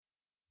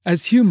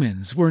As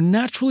humans, we're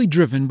naturally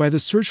driven by the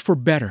search for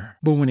better.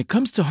 But when it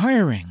comes to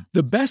hiring,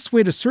 the best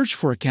way to search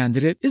for a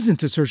candidate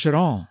isn't to search at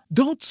all.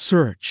 Don't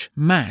search,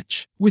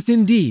 match with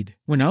Indeed.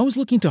 When I was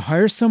looking to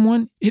hire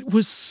someone, it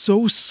was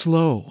so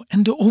slow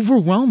and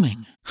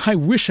overwhelming. I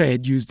wish I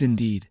had used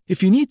Indeed.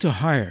 If you need to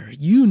hire,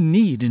 you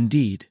need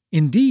Indeed.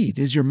 Indeed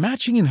is your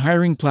matching and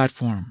hiring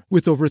platform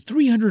with over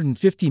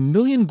 350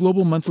 million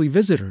global monthly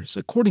visitors,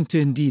 according to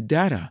Indeed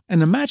data,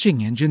 and a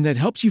matching engine that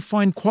helps you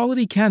find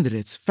quality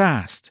candidates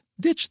fast.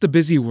 Ditch the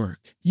busy work.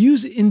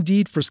 Use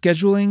Indeed for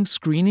scheduling,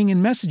 screening,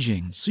 and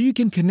messaging so you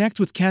can connect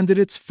with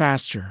candidates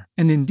faster.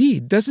 And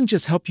Indeed doesn't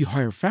just help you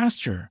hire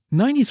faster.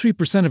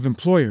 93% of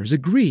employers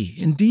agree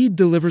Indeed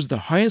delivers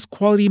the highest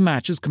quality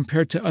matches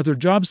compared to other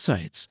job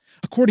sites,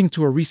 according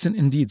to a recent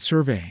Indeed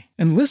survey.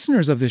 And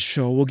listeners of this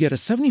show will get a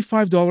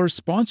 $75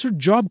 sponsored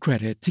job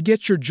credit to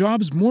get your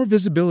jobs more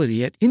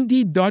visibility at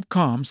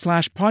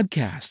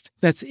Indeed.com/podcast.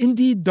 That's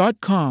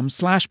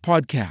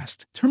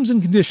Indeed.com/podcast. Terms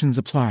and conditions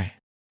apply.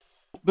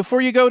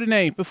 Before you go,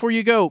 Danae,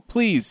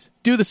 please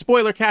do the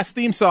Spoiler Cast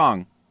theme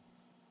song.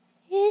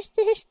 Is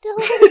this the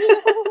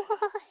real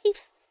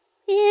life?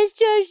 It's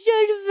just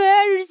a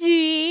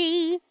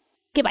fantasy.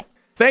 Okay, bye.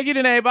 Thank you,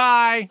 Danae.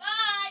 Bye.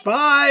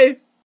 Bye.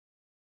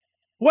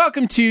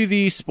 Welcome to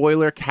the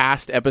Spoiler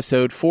Cast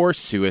episode for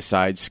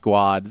Suicide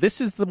Squad. This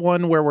is the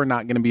one where we're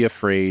not going to be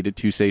afraid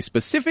to say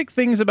specific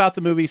things about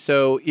the movie,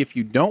 so if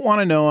you don't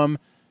want to know them,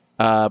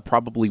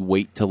 probably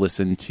wait to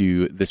listen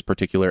to this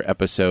particular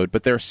episode.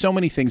 But there are so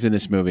many things in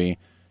this movie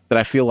that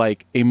I feel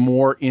like a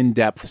more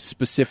in-depth,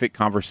 specific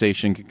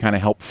conversation can kind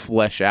of help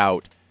flesh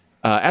out,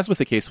 as with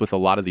the case with a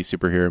lot of these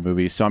superhero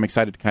movies. So I'm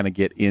excited to kind of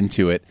get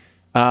into it.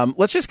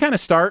 Let's just kind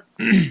of start.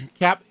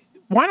 Cap,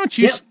 why don't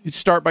you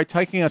start by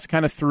taking us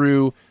kind of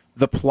through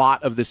the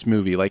plot of this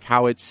movie, like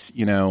how it's,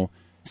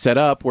 set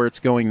up, where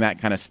it's going, that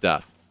kind of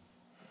stuff.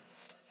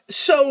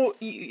 So,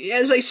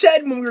 as I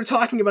said when we were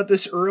talking about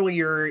this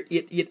earlier,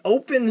 it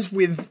opens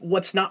with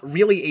what's not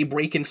really a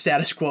break in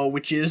status quo,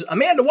 which is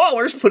Amanda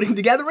Waller's putting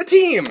together a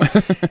team.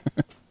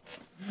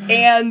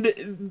 And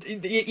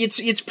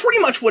it's pretty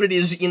much what it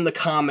is in the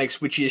comics,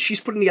 which is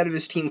she's putting together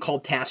this team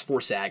called Task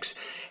Force X,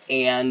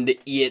 and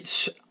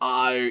it's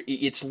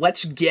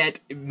let's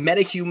get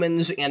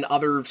metahumans and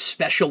other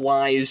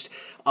specialized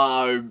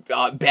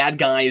bad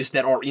guys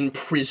that are in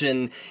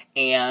prison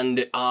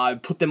and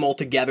put them all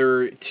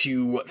together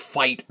to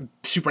fight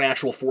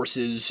supernatural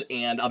forces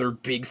and other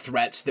big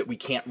threats that we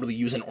can't really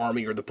use an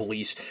army or the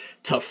police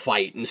to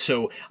fight. And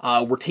so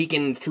we're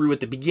taken through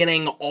at the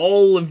beginning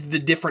all of the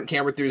different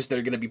characters that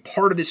are going to be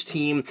part of this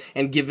team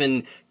and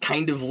given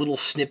kind of little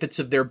snippets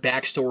of their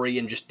backstory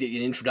and just an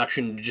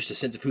introduction, just a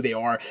sense of who they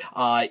are,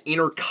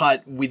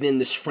 intercut within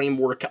this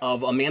framework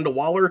of Amanda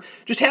Waller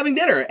just having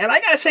dinner. And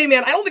I gotta say,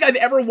 man, I don't think I've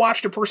ever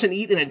watched a person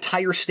eat an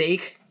entire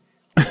steak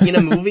in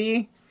a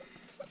movie.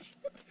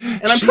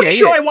 And I'm pretty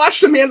sure I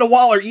watched Amanda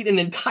Waller eat an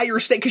entire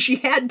steak because she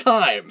had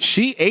time.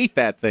 She ate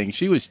that thing.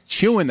 She was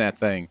chewing that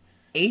thing.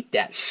 Ate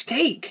that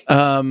steak.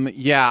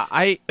 Yeah.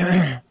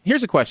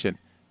 Here's a question.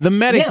 The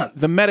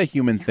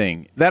metahuman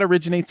thing, that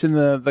originates in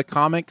the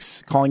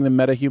comics, calling them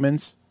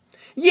metahumans?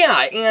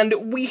 Yeah, and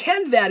we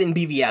had that in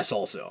BVS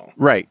also.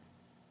 Right.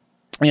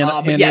 And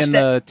in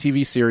the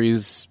TV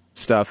series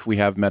stuff, we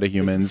have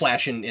metahumans.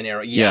 Flash and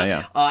Arrow,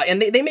 yeah.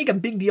 And they make a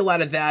big deal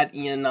out of that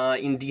in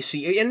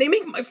DC, and they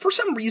make, for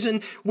some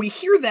reason, we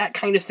hear that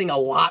kind of thing a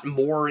lot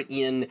more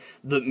in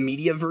the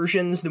media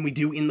versions than we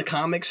do in the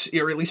comics,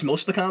 or at least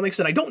most of the comics,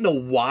 and I don't know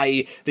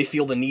why they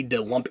feel the need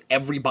to lump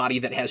everybody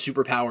that has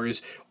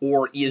superpowers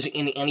or is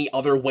in any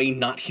other way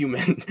not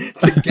human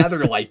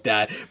together like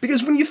that,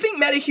 because when you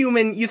think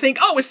metahuman, you think,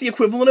 oh, it's the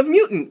equivalent of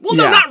mutant. Well,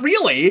 no, not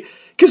really.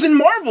 Because in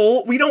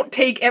Marvel, we don't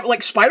take,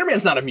 like,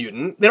 Spider-Man's not a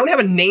mutant. They don't have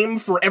a name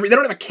for they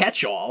don't have a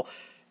catch-all.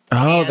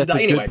 Oh, and, that's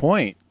a good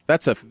point.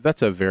 That's a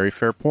very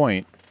fair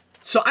point.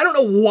 So I don't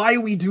know why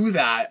we do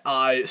that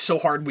so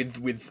hard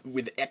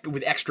with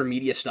extra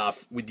media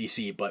stuff with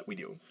DC, but we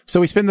do.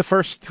 So we spend the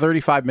first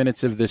 35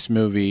 minutes of this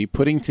movie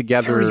putting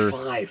together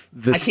 35.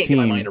 This I can't team.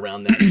 get my mind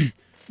around that.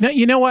 Now,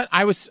 you know what?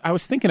 I was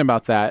thinking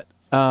about that.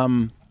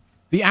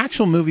 The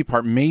actual movie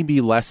part may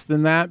be less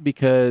than that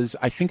because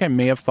I think I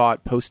may have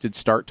thought posted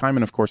start time,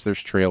 and of course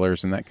there's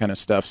trailers and that kind of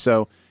stuff.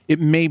 So it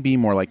may be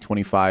more like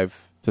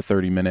 25 to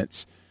 30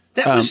 minutes.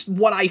 That was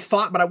what I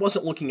thought, but I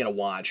wasn't looking at a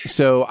watch.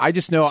 So I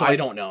just know. So I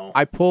don't know.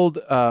 I pulled,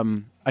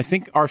 I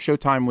think our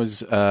showtime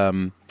was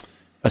a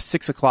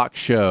 6 o'clock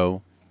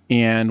show,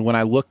 and when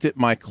I looked at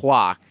my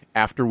clock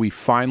after we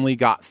finally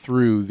got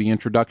through the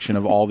introduction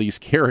of all these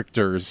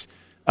characters,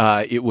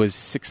 it was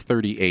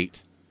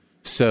 6:38.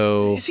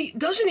 So see,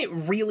 doesn't it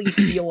really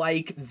feel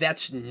like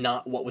that's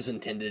not what was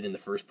intended in the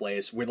first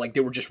place? Where like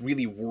they were just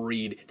really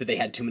worried that they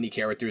had too many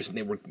characters and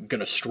they were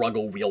gonna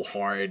struggle real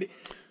hard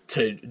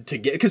to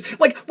get, because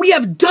like we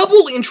have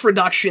double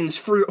introductions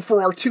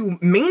for our two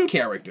main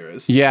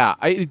characters. Yeah,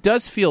 it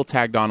does feel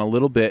tagged on a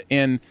little bit,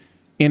 and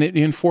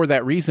for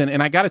that reason,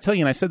 and I got to tell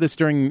you, and I said this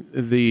during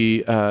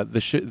the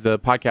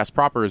podcast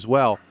proper as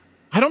well.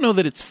 I don't know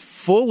that it's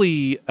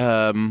fully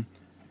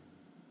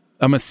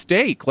a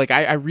mistake. Like,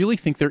 I really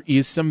think there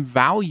is some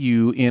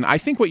value in, I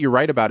think what you're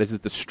right about is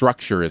that the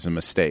structure is a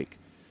mistake.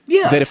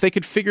 Yeah. That if they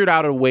could figure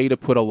out a way to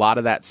put a lot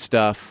of that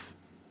stuff,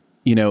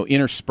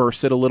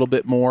 intersperse it a little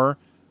bit more.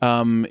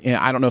 And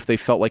I don't know if they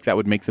felt like that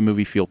would make the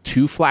movie feel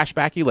too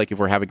flashbacky, like if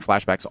we're having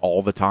flashbacks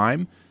all the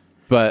time.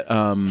 But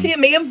it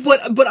may have,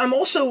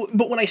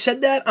 but when I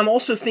said that, I'm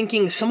also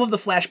thinking some of the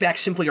flashbacks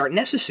simply aren't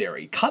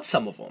necessary. Cut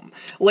some of them.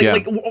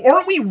 Like,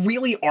 aren't we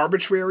really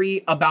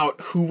arbitrary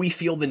about who we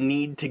feel the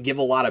need to give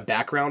a lot of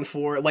background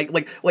for?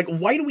 Like,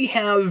 why do we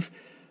have?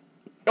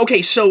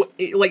 Okay, so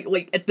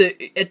like at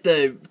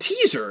the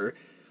teaser,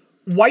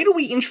 why do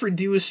we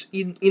introduce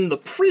in the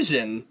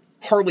prison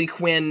Harley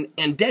Quinn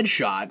and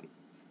Deadshot?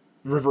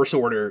 Reverse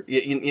order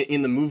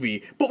in the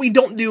movie, but we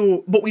don't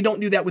do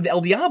that with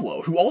El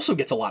Diablo, who also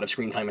gets a lot of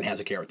screen time and has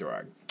a character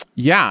arc.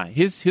 Yeah,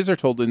 his are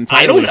told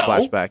entirely in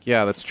flashback.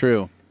 Yeah, that's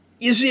true.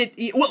 Is it?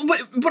 Well,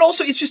 but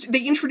also it's just they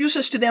introduce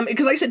us to them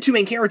because I said two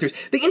main characters.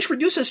 They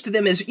introduce us to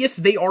them as if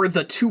they are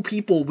the two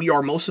people we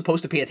are most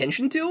supposed to pay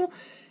attention to,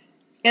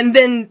 and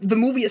then the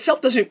movie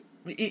itself doesn't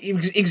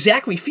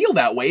exactly feel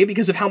that way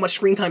because of how much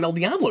screen time El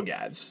Diablo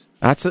gets.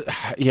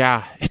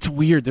 It's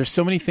weird. There's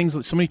so many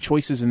things, so many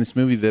choices in this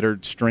movie that are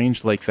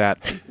strange like that.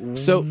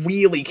 So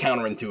really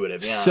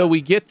counterintuitive. Yeah. So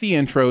we get the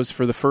intros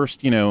for the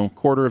first,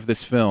 quarter of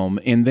this film,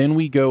 and then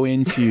we go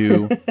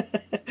into,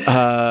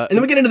 and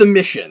then we get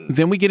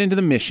into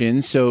the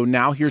mission. So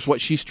now here's what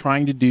she's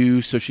trying to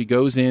do. So she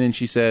goes in and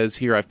she says,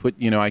 "Here, I've put,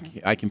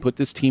 I can put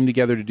this team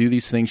together to do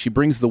these things." She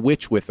brings the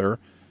witch with her,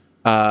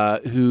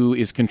 who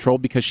is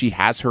controlled because she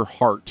has her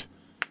heart,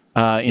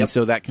 and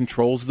so that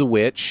controls the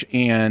witch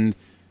and.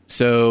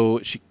 So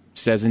she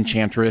says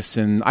Enchantress,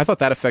 and I thought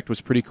that effect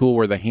was pretty cool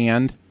where the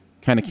hand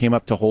kind of came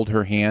up to hold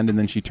her hand, and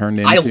then she turned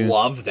into... I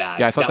love that.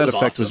 Yeah, I thought that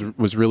effect awesome.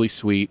 was really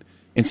sweet.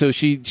 And so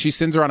she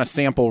sends her on a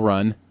sample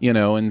run,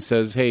 and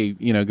says, hey,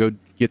 go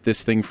get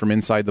this thing from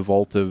inside the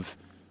vault of,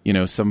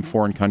 some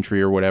foreign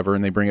country or whatever,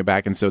 and they bring it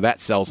back, and so that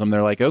sells them.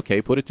 They're like,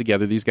 okay, put it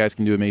together. These guys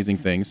can do amazing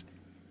things.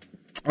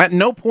 At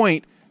no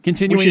point...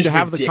 Continuing to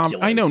have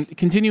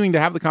continuing to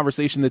have the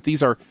conversation that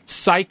these are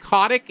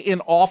psychotic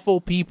and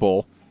awful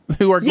people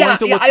who are going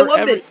to look for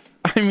every...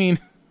 I mean...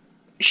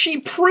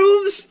 She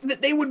proves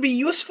that they would be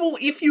useful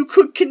if you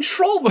could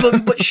control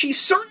them, but she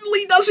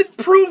certainly doesn't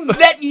prove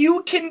that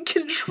you can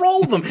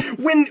control them.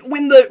 When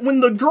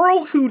the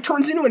girl who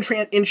turns into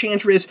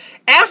Enchantress,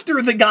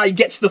 after the guy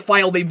gets the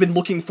file they've been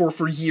looking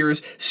for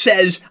years,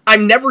 says,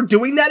 "I'm never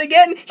doing that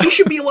again," he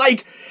should be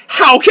like,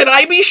 "How can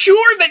I be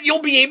sure that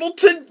you'll be able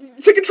to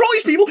control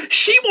these people?"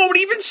 She won't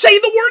even say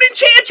the word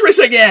Enchantress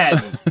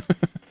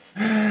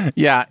again!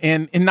 Yeah,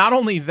 and not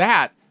only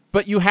that,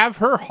 but you have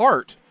her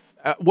heart.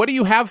 What do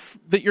you have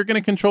that you're going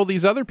to control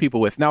these other people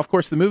with? Now, of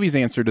course, the movie's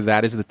answer to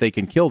that is that they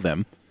can kill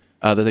them,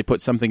 that they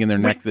put something in their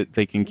neck that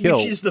they can kill.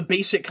 Which is the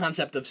basic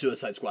concept of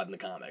Suicide Squad in the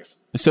comics.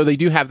 So they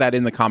do have that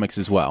in the comics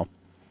as well.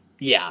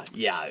 Yeah.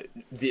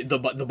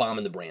 The bomb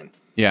in the brain.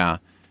 Yeah.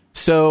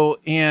 So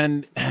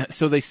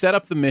they set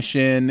up the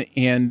mission,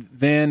 and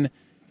then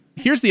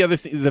here's the other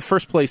thing, the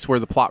first place where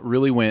the plot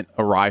really went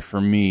awry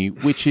for me,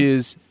 which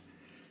is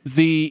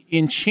the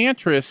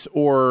Enchantress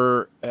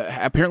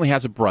apparently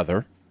has a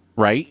brother.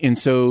 Right. And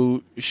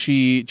so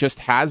she just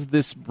has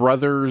this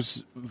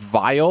brother's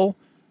vial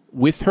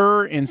with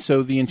her. And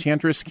so the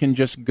Enchantress can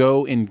just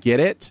go and get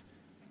it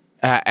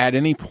at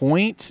any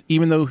point,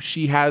 even though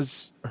she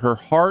has her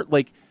heart.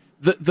 Like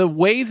the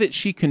way that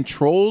she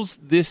controls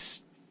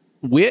this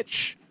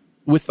witch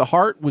with the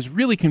heart was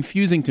really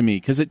confusing to me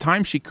because at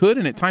times she could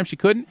and at times she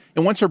couldn't.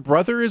 And once her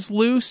brother is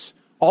loose,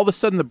 all of a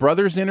sudden the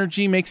brother's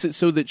energy makes it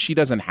so that she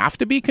doesn't have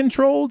to be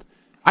controlled.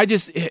 I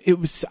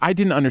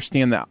didn't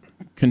understand that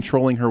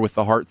controlling her with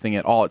the heart thing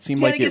at all. It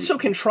seemed like it gets so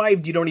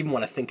contrived you don't even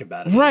want to think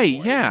about it. Right?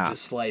 Anymore. Yeah. It's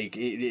just like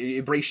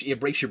it breaks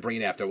your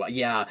brain after a while.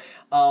 Yeah.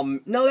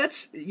 No,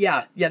 that's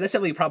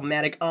definitely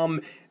problematic.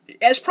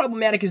 As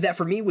problematic as that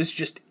for me was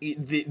just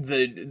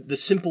the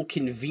simple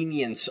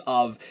convenience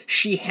of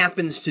she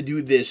happens to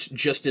do this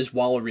just as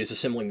Waller is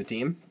assembling the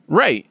team.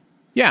 Right.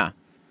 Yeah.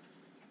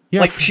 Yeah,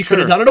 like, she could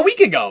have done it a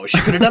week ago. She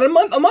could have done it a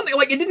month.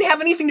 Like, it didn't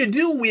have anything to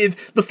do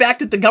with the fact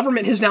that the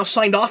government has now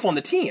signed off on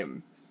the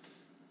team.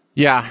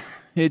 Yeah,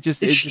 it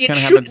just kind of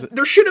happens.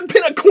 There should have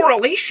been a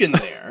correlation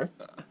there.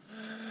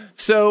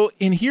 So,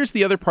 and here's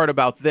the other part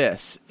about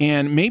this,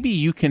 and maybe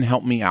you can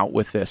help me out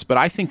with this, but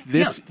I think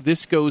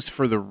this goes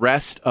for the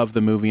rest of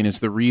the movie and is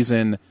the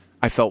reason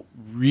I felt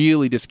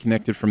really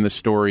disconnected from the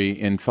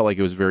story and felt like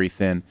it was very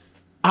thin.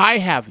 I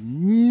have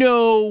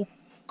no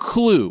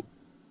clue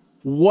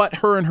what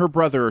her and her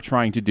brother are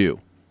trying to do.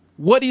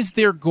 What is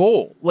their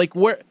goal? Like,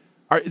 where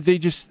are they?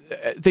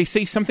 They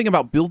say something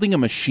about building a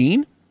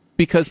machine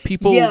because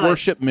people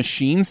worship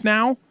machines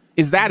now.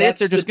 Is that it?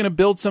 They're just going to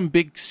build some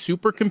big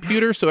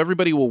supercomputer so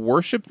everybody will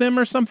worship them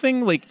or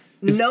something? Like,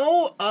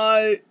 no.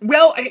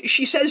 Well,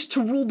 she says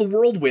to rule the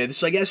world with.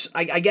 So I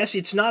guess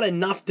it's not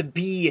enough to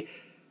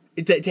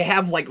to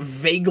have like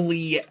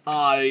vaguely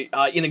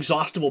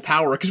inexhaustible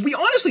power, because we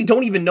honestly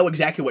don't even know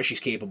exactly what she's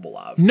capable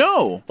of.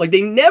 No. Like,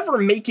 they never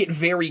make it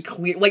very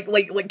clear. Like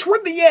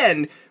toward the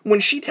end, when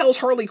she tells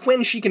Harley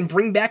Quinn she can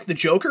bring back the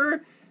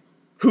Joker,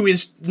 who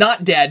is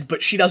not dead,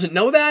 but she doesn't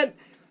know that,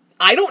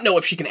 I don't know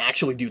if she can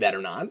actually do that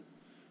or not.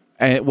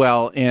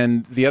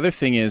 And the other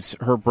thing is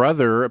her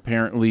brother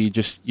apparently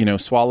just,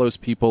 swallows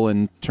people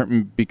and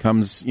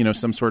becomes,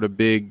 some sort of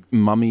big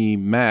mummy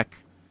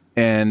mech.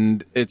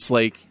 And it's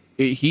like,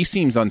 he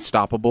seems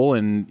unstoppable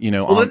and,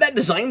 Although that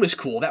design was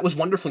cool. That was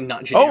wonderfully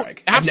not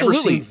generic. Oh, absolutely.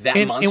 I've never seen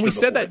that monster and we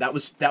before. said that.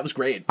 That was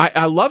great.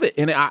 I love it.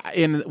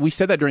 And we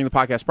said that during the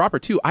podcast proper,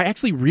 too. I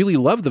actually really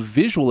love the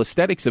visual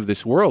aesthetics of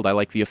this world. I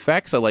like the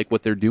effects. I like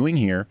what they're doing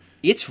here.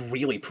 It's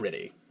really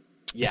pretty.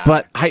 Yeah.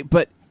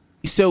 But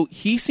so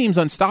he seems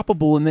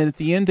unstoppable, and then at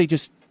the end they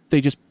just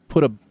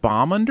put a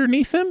bomb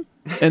underneath him,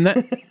 and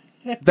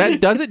that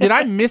does it. Did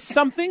I miss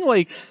something?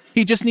 Like,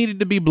 he just needed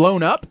to be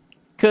blown up?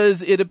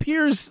 Because it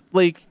appears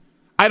like,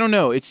 I don't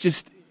know. It's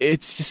just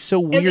so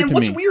weird to me. And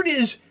what's weird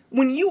is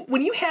when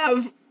you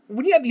have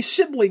these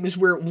siblings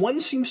where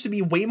one seems to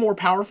be way more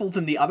powerful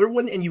than the other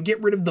one, and you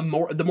get rid of the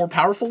more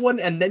powerful one,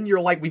 and then you're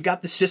like, we've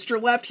got the sister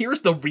left.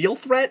 Here's the real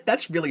threat.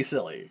 That's really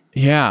silly.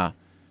 Yeah.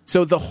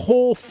 So the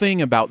whole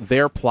thing about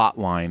their plot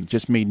line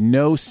just made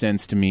no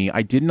sense to me.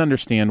 I didn't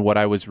understand what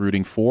I was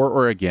rooting for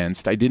or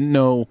against. I didn't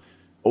know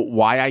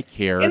why I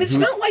cared. And it's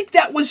not like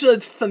that was a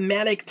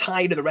thematic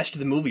tie to the rest of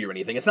the movie or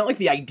anything. It's not like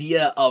the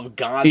idea of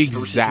gods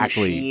versus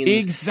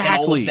machines and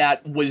all of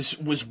that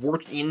was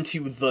worked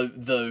into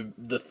the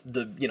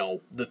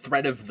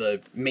thread of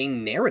the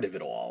main narrative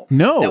at all.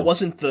 No. That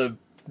wasn't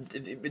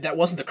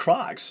the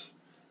crux.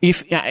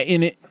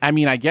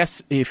 I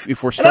guess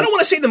if we're and I don't want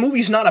to say the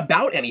movie's not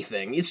about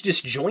anything. It's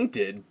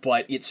disjointed,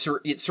 but it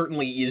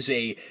certainly is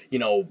a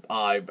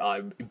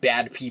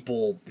bad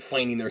people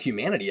finding their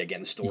humanity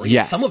again story.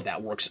 Yes. Some of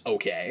that works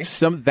okay.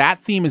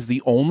 That theme is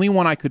the only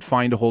one I could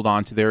find to hold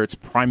on to there. It's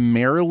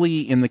primarily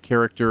in the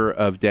character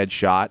of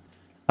Deadshot,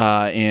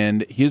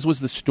 and his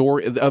was the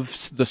story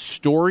of the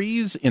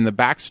stories in the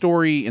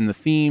backstory in the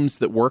themes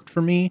that worked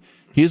for me.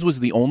 His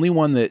was the only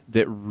one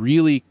that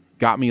really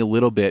got me a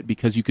little bit,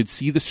 because you could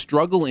see the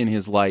struggle in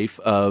his life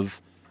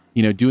of,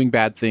 doing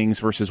bad things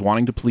versus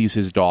wanting to please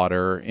his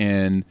daughter.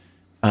 And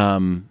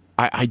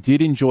I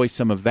did enjoy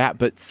some of that,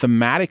 but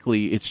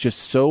thematically it's just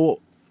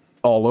so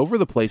all over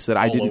the place that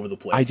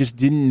I just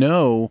didn't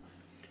know,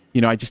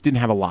 I just didn't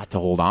have a lot to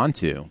hold on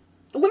to.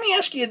 Let me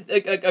ask you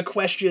a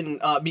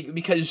question,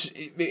 because,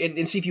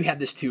 and see if you had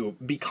this too,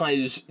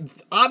 because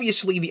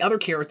obviously the other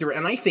character,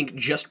 and I think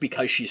just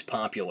because she's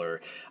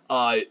popular,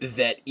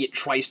 that it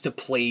tries to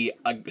play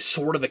a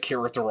sort of a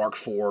character arc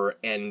for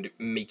and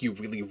make you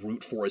really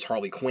root for, is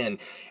Harley Quinn.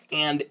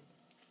 And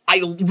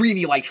I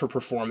really liked her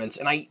performance,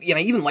 and I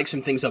even like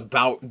some things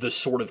about the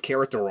sort of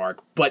character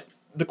arc. But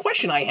the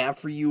question I have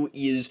for you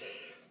is,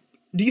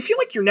 do you feel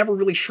like you're never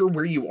really sure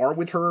where you are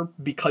with her?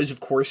 Because, of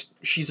course,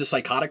 she's a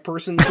psychotic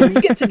person. So when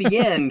you get to the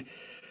end,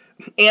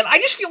 and I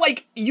just feel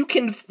like you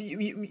can,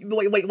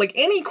 like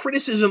any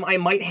criticism I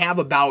might have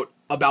about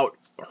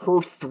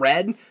her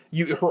thread,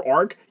 her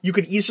arc, you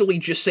could easily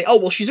just say, oh,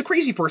 well, she's a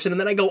crazy person.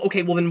 And then I go,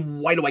 okay, well, then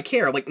why do I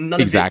care? Like,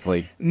 none of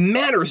it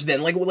matters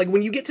then. Like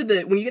when you get to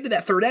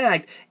that third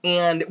act,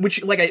 and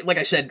which, like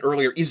I said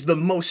earlier, is the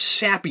most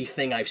sappy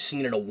thing I've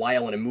seen in a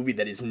while in a movie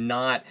that is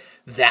not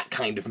that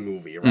kind of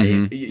movie, right?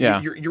 Mm-hmm.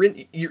 Yeah.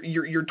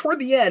 You're toward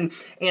the end,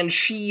 and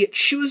she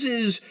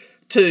chooses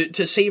to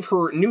save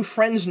her new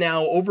friends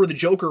now over the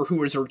Joker,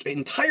 who is her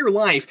entire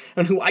life,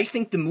 and who I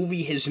think the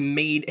movie has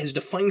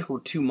defined her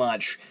too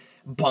much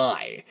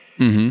by.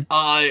 Mm-hmm.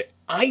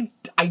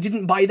 I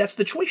didn't buy that's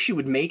the choice she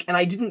would make, and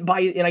I didn't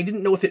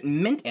know if it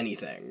meant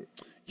anything.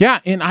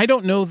 Yeah, and I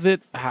don't know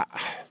that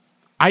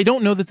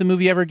the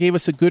movie ever gave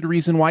us a good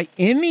reason why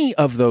any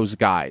of those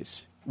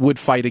guys would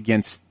fight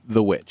against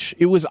the witch.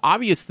 It was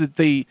obvious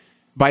that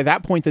by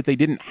that point that they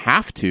didn't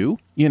have to.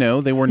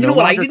 They were no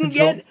longer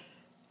controlled.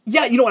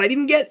 Yeah, you know what I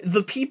didn't get?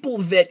 The people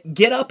that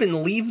get up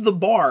and leave the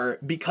bar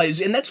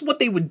and that's what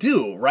they would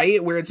do,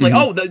 right? Where it's like,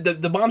 oh,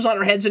 the bomb's not on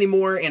our heads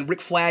anymore, and Rick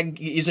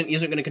Flag isn't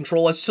going to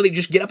control us, so they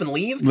just get up and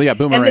leave. Yeah,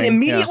 Boomerang. And then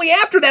immediately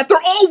after that,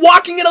 they're all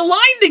walking in a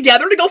line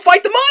together to go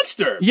fight the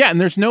monster. Yeah, and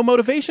there's no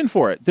motivation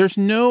for it. There's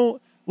no,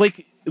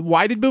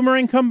 why did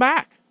Boomerang come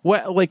back?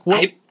 What?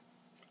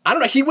 I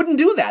don't know. He wouldn't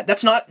do that.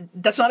 That's not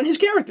in his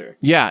character.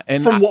 Yeah,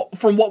 and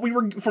from what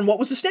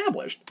was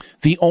established.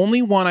 The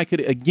only one I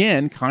could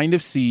again kind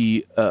of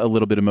see a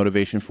little bit of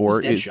motivation for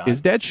is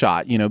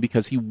Deadshot.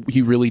 Because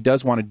he really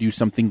does want to do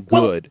something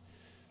good.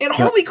 And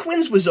Harley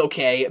Quinn's was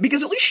okay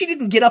because at least she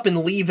didn't get up and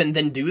leave and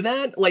then do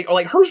that. Like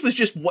hers was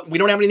just, we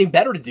don't have anything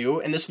better to do,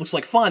 and this looks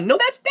like fun. No,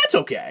 that's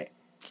okay.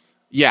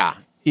 Yeah.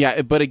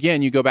 Yeah, but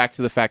again, you go back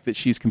to the fact that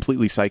she's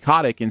completely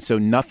psychotic, and so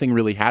nothing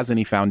really has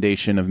any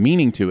foundation of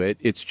meaning to it.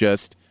 It's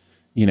just,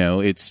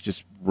 it's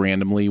just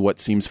randomly what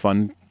seems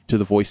fun to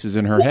the voices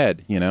in her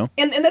head, And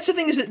that's the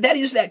thing, is that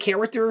is that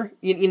character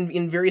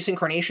in various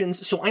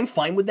incarnations, so I'm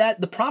fine with that.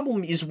 The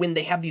problem is when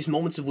they have these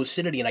moments of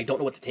lucidity and I don't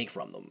know what to take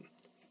from them.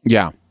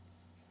 Yeah.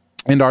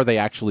 And are they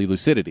actually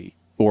lucidity?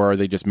 Or are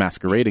they just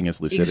masquerading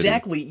as lucidity?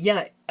 Exactly,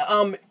 yeah.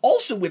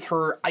 Also with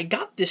her, I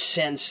got this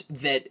sense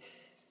that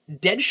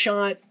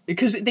Deadshot,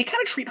 because they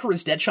kind of treat her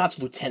as Deadshot's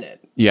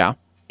lieutenant. Yeah.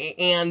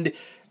 And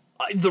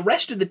the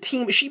rest of the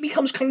team, she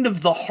becomes kind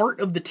of the heart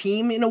of the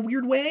team in a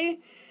weird way.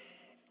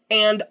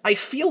 And I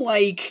feel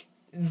like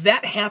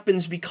that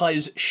happens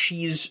because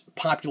she's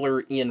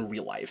popular in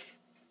real life.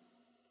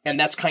 And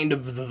that's kind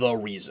of the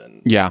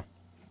reason. Yeah.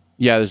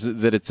 Yeah,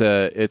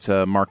 that it's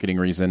a marketing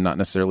reason, not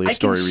necessarily a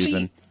story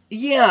reason.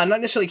 Yeah,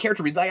 not necessarily a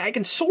character reason. I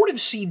can sort of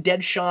see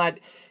Deadshot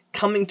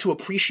coming to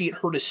appreciate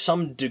her to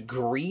some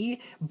degree,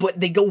 but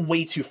they go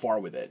way too far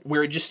with it,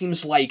 where it just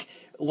seems like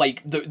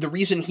the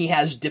reason he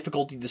has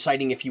difficulty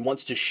deciding if he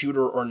wants to shoot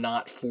her or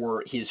not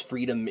for his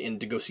freedom and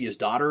to go see his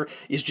daughter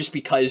is just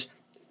because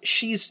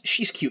she's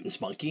cute and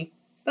spunky.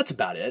 That's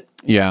about it.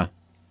 Yeah.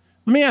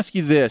 Let me ask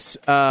you this.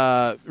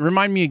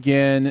 Remind me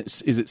again,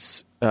 is it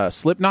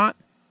Slipknot?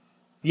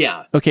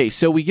 Yeah. Okay,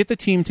 so we get the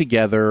team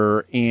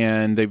together,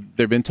 and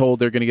they've been told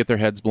they're going to get their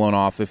heads blown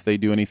off if they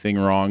do anything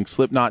wrong.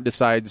 Slipknot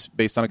decides,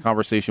 based on a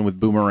conversation with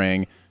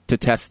Boomerang, to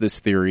test this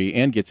theory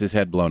and gets his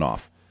head blown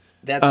off.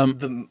 That's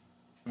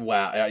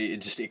wow!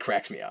 It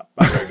cracks me up.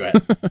 Okay, go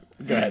ahead.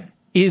 Go ahead.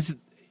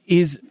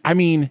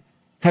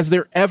 Has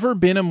there ever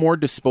been a more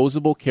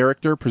disposable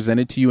character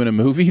presented to you in a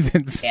movie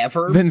than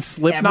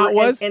Slipknot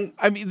was? And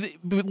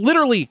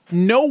literally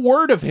no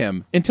word of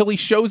him until he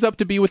shows up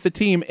to be with the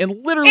team,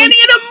 and literally, and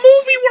in a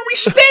movie where we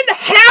spend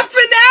half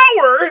an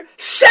hour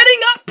setting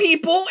up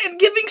people and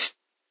giving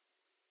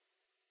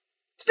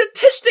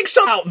statistics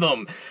about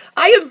them.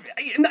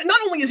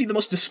 Not only is he the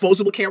most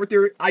disposable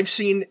character I've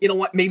seen in a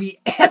lot, maybe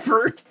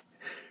ever,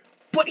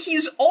 but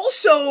he's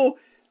also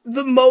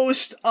the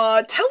most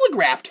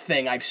telegraphed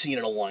thing I've seen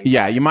in a long time.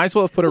 Yeah, you might as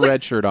well have put a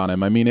red shirt on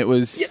him. I mean, it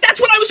was... Yeah, that's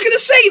what I was going to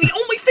say. The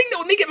only thing that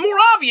would make it more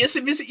obvious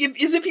is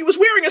if he was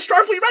wearing a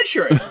Starfleet red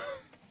shirt.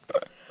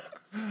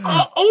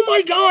 Oh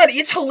my god,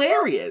 it's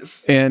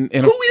hilarious. And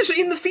who is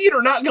in the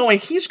theater not going,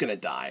 he's going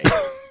to die?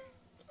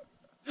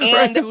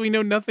 Right, because we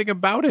know nothing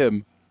about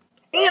him.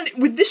 And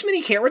with this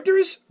many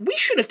characters, we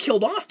should have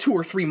killed off 2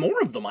 or 3 more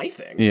of them, I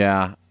think.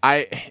 Yeah,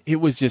 it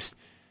was just...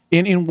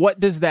 In what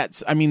does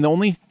that... I mean, the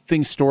only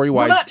thing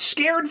story-wise... We're not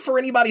scared for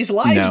anybody's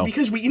lives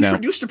because we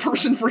introduced a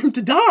person for him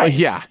to die.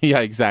 Yeah,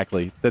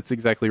 exactly. That's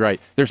exactly right.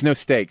 There's no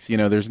stakes,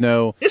 there's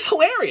no... It's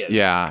hilarious.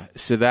 Yeah,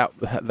 so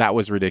that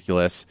was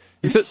ridiculous.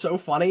 It's so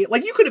funny.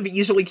 Like, you could have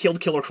easily killed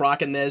Killer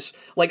Croc in this.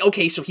 Like,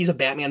 okay, so he's a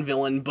Batman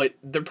villain, but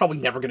they're probably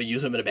never going to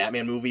use him in a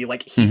Batman movie.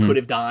 Like, he could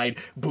have died.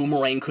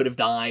 Boomerang could have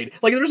died.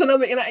 Like, there's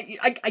another... And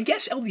I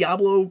guess El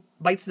Diablo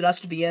bites the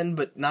dust at the end,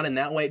 but not in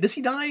that way. Does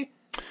he die?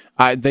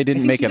 They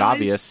didn't make it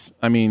obvious.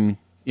 I mean,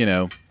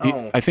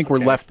 I think we're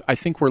left. I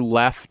think we're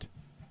left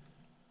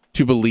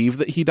to believe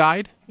that he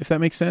died. If that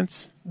makes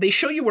sense. They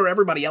show you where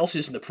everybody else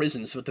is in the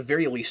prison, so at the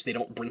very least, they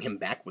don't bring him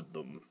back with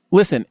them.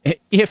 Listen,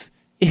 if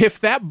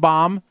that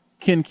bomb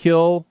can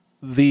kill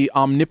the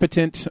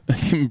omnipotent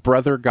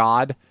brother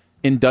god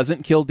and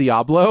doesn't kill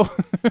Diablo,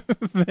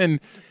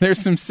 then there's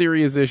some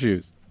serious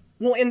issues.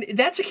 Well, and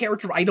that's a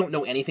character I don't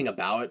know anything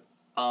about.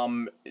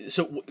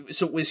 So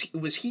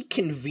was he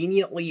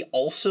conveniently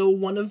also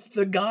one of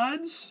the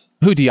gods?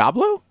 Who,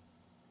 Diablo?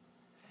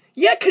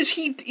 Yeah, because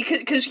he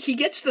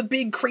gets the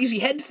big crazy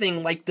head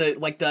thing like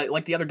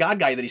the other god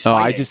guy that he's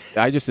fighting.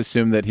 I just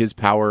assumed that his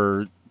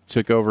power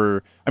took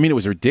over. I mean, it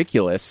was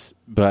ridiculous,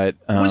 but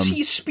was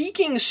he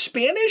speaking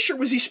Spanish or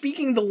was he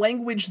speaking the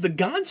language the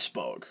god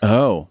spoke?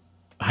 Oh,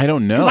 I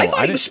don't know. I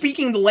thought he was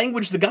speaking the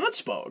language the god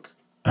spoke.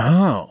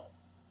 Oh.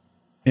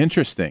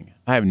 Interesting.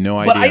 I have no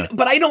idea.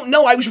 But I don't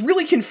know. I was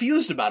really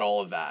confused about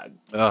all of that.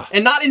 Ugh.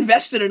 And not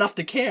invested enough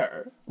to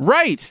care.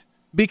 Right.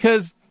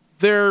 Because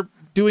they're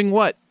doing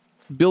what?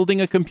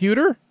 Building a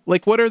computer?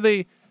 Like, what are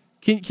they...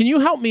 Can you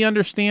help me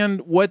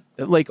understand what,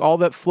 like, all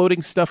that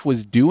floating stuff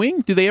was doing?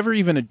 Do they ever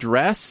even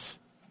address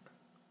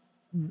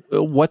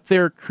what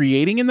they're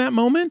creating in that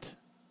moment?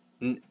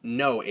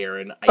 No,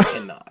 Aaron, I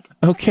cannot.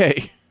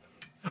 Okay.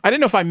 I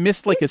didn't know if I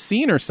missed, like, a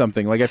scene or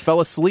something. Like, I fell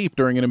asleep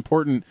during an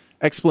important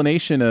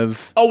explanation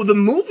of... Oh, the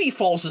movie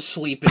falls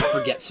asleep and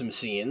forgets some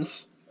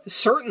scenes.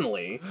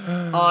 Certainly.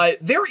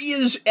 There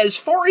is, as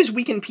far as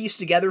we can piece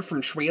together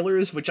from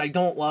trailers, which I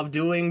don't love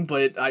doing,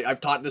 but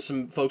I've talked to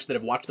some folks that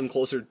have watched them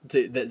closer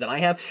than I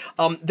have,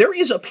 there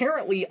is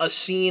apparently a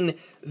scene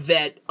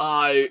that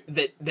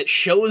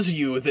shows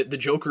you that the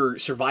Joker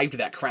survived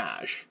that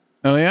crash.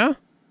 Oh, yeah?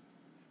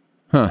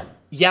 Huh.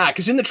 Yeah,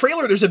 because in the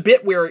trailer there's a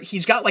bit where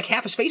he's got like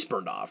half his face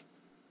burned off.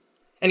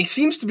 And he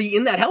seems to be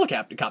in that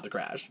helicopter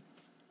crash.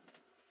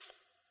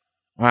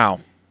 Wow.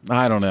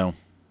 I don't know.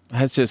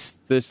 That's just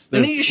there's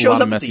a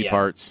lot of messy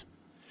parts.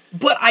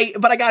 But I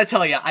gotta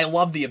tell you, I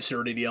love the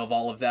absurdity of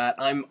all of that.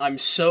 I'm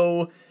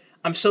so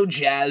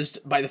jazzed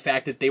by the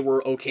fact that they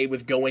were okay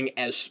with going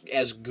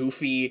as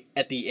goofy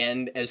at the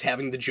end as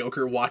having the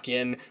Joker walk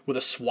in with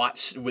a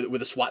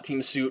SWAT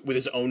team suit with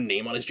his own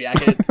name on his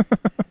jacket.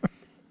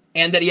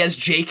 And that he has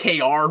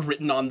JKR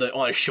written on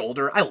his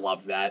shoulder. I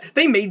love that.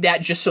 They made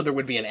that just so there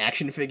would be an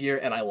action figure,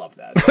 and I love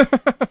that.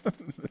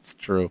 That's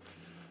true.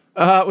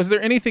 Was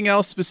there anything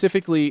else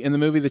specifically in the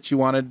movie that you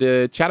wanted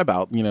to chat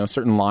about? You know,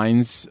 certain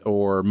lines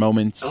or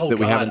moments that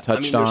we haven't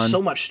touched on? There's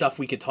so much stuff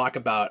we could talk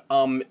about.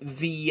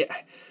 The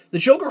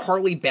Joker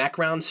Harley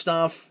background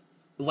stuff,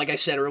 like I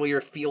said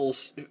earlier,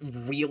 feels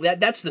real.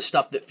 That's the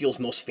stuff that feels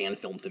most fan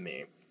film to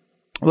me.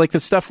 Like the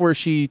stuff where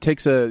she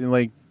takes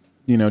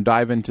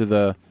dive into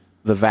the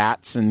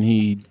vats and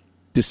he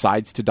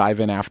decides to dive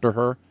in after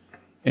her,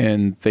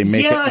 and they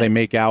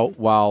make out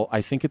while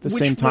I think at the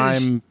same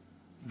time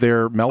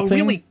they're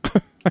melting.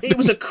 It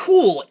was a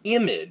cool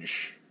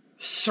image,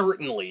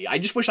 certainly. I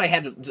just wish I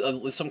had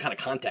some kind of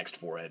context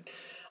for it.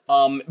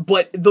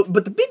 But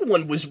the big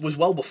one was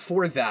well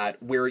before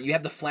that, where you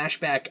have the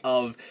flashback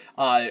of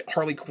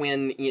Harley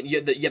Quinn. You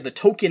have the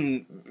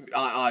token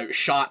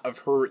shot of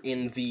her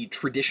in the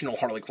traditional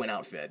Harley Quinn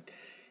outfit,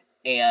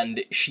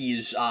 and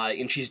she's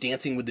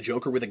dancing with the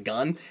Joker with a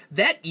gun.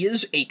 That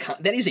is a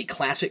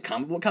classic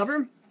comic book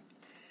cover,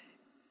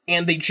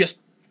 and they just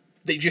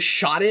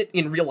shot it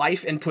in real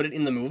life and put it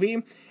in the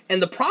movie.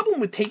 And the problem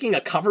with taking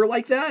a cover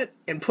like that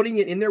and putting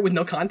it in there with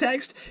no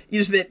context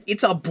is that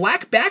it's a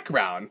black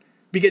background,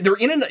 because they're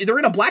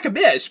in a black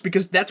abyss,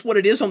 because that's what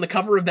it is on the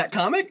cover of that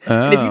comic.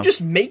 Oh. And if you just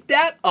make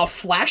that a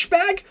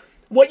flashback,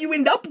 what you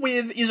end up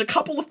with is a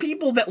couple of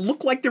people that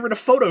look like they're in a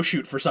photo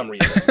shoot for some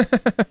reason.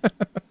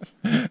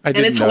 I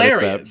didn't notice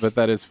hilarious. That, but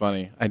that is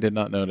funny. I did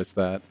not notice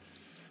that.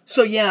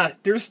 So yeah,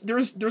 there's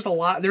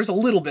a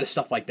little bit of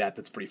stuff like that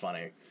that's pretty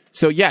funny.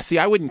 So yeah, see,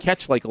 I wouldn't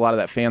catch like a lot of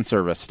that fan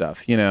service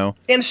stuff, you know.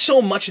 And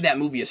so much of that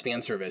movie is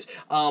fan service.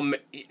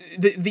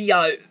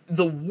 The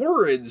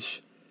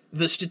words,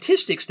 the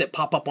statistics that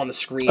pop up on the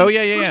screen. Oh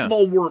yeah. First of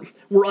all,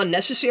 were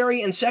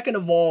unnecessary, and second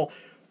of all,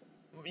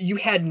 you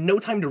had no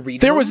time to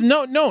read. There them. was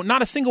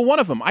not a single one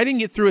of them. I didn't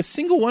get through a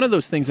single one of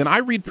those things, and I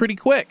read pretty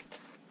quick.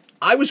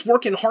 I was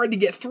working hard to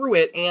get through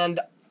it, and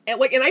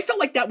I felt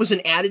like that was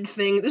an added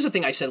thing. This is a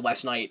thing I said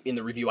last night in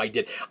the review I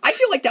did. I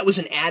feel like that was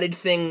an added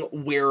thing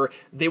where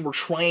they were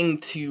trying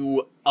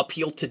to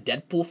appeal to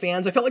Deadpool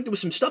fans. I felt like there was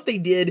some stuff they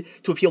did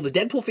to appeal to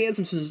Deadpool fans,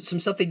 and some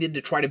stuff they did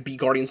to try to be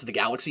Guardians of the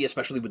Galaxy,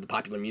 especially with the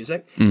popular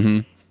music. Mm-hmm.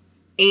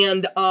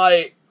 And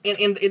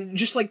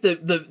just like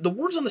the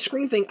words on the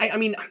screen thing, I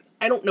mean,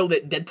 I don't know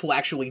that Deadpool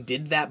actually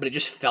did that, but it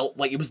just felt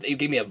like it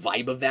gave me a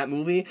vibe of that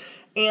movie.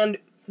 And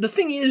the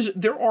thing is,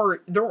 there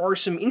are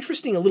some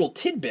interesting little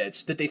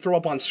tidbits that they throw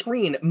up on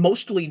screen,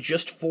 mostly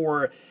just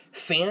for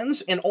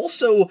fans, and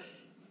also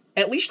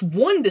at least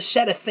one to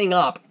set a thing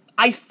up.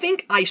 I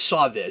think I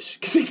saw this,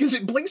 because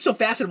it blinks so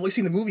fast I've only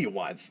seen the movie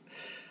once.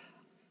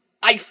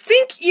 I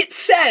think it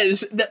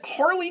says that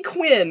Harley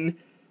Quinn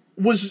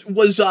was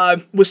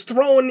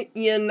thrown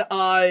in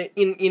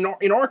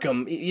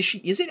Arkham.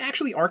 Is it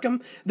actually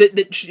Arkham?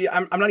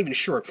 I'm not even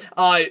sure.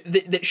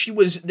 That she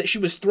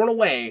was thrown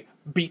away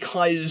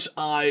because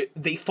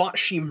they thought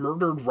she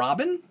murdered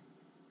Robin.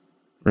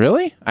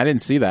 Really? I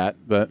didn't see that,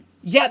 but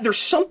yeah, there's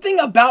something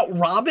about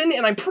Robin,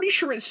 and I'm pretty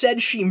sure it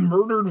said she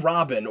murdered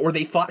Robin, or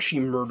they thought she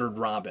murdered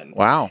Robin.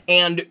 Wow.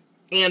 And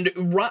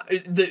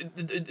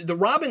the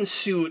Robin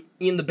suit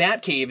in the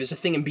Batcave is a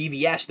thing in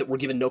BVS that we're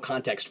given no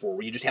context for,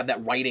 where you just have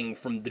that writing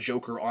from the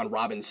Joker on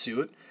Robin's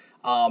suit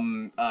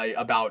about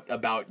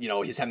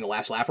his having the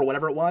last laugh or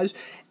whatever it was,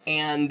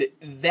 and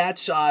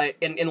that's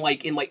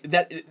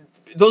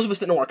those of us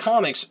that know our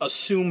comics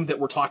assume that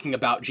we're talking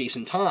about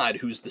Jason Todd,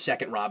 who's the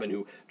second Robin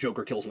who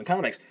Joker kills in the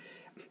comics,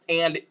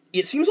 and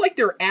it seems like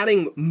they're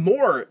adding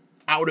more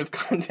out of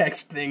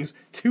context things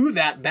to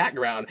that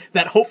background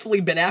that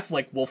hopefully Ben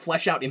Affleck will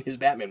flesh out in his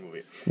Batman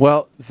movie.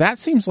 Well, that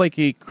seems like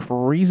a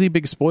crazy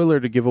big spoiler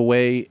to give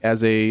away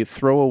as a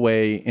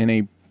throwaway in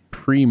a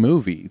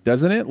pre-movie,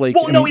 doesn't it?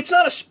 It's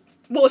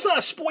not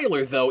a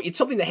spoiler though. It's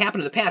something that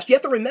happened in the past. You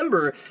have to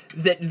remember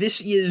that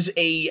this is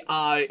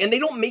and they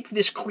don't make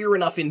this clear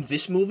enough in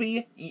this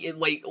movie.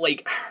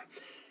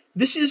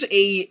 This is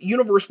a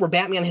universe where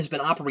Batman has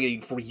been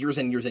operating for years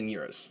and years and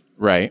years.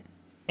 Right.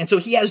 And so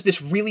he has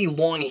this really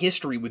long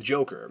history with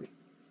Joker.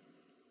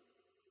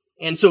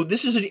 And so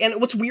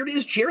and what's weird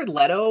is Jared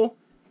Leto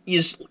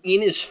is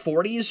in his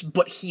 40s,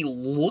 but he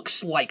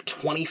looks like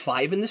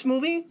 25 in this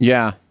movie.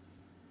 Yeah.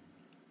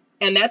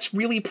 And that's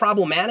really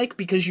problematic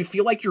because you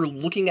feel like you're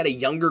looking at a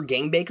younger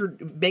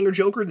gangbanger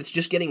Joker that's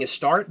just getting his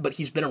start, but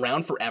he's been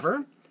around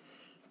forever.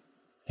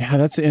 Yeah,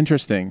 that's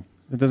interesting.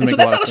 It doesn't make so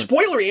that's a lot not a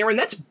spoiler, Aaron.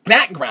 That's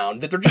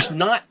background that they're just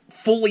not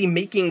fully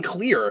making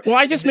clear. Well,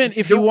 I just meant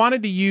if you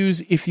wanted to use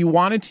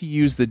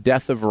the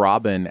death of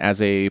Robin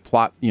as a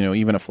plot,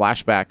 even a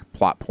flashback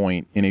plot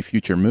point in a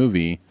future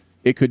movie,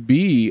 it could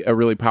be a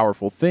really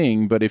powerful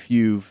thing. But if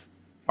you've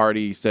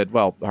already said,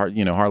 well,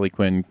 Harley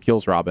Quinn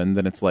kills Robin,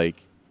 then it's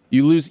like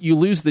you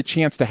lose the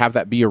chance to have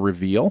that be a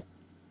reveal.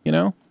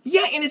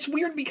 Yeah, and it's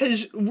weird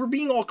because we're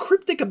being all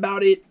cryptic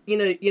about it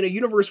in a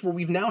universe where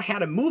we've now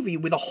had a movie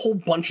with a whole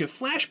bunch of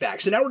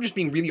flashbacks. So now we're just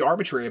being really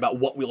arbitrary about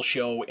what we'll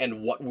show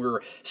and what we're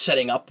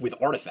setting up with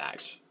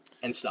artifacts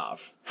and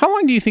stuff. How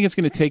long do you think it's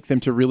going to take them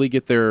to really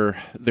get their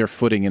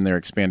footing in their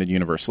expanded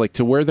universe? Like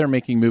to where they're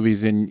making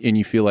movies and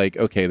you feel like,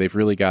 okay, they've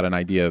really got an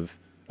idea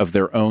of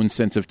their own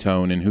sense of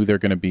tone and who they're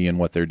going to be and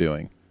what they're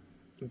doing?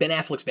 Ben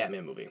Affleck's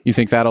Batman movie. You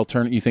think that'll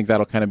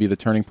kind of be the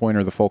turning point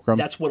or the fulcrum?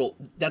 That's what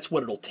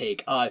it'll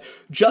take.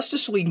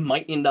 Justice League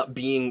might end up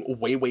being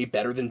way, way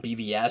better than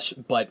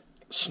BVS, but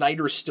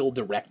Snyder's still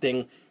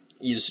directing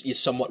is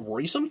somewhat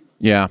worrisome.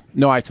 Yeah.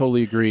 No, I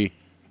totally agree.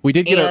 We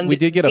did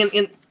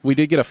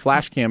get a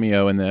Flash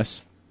cameo in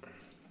this.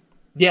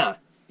 Yeah.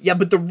 Yeah,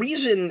 but the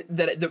reason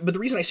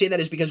I say that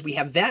is because we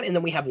have that, and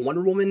then we have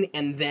Wonder Woman,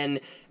 and then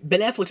Ben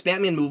Affleck's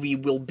Batman movie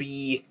will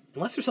be,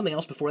 unless there's something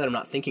else before that I'm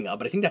not thinking of,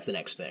 but I think that's the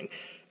next thing.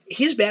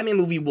 His Batman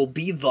movie will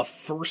be the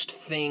first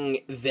thing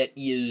that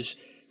is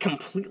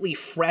completely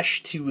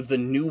fresh to the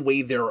new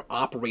way they're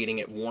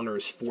operating at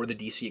Warner's for the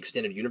DC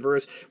Extended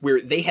Universe, where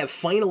they have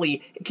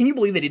finally, can you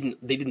believe they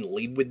didn't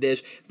lead with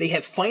this? They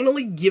have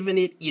finally given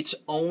it its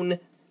own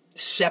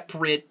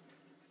separate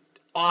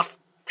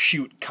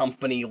offshoot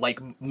company like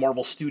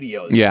Marvel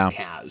Studios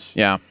has.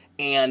 Yeah.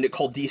 And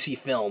called DC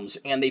Films,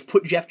 and they've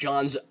put Jeff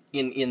Johns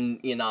in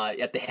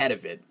at the head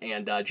of it,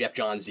 and Jeff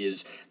Johns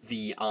is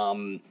the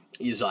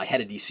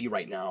head of DC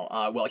right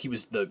now. Well, he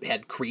was the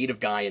head creative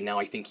guy, and now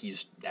I think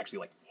he's actually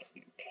like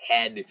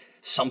head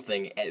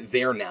something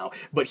there now.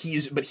 But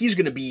he's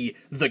going to be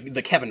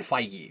the Kevin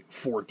Feige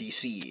for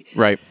DC,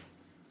 right?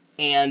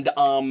 And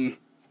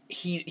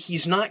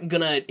he's not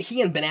gonna.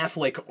 He and Ben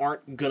Affleck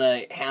aren't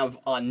gonna have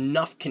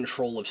enough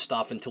control of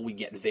stuff until we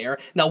get there.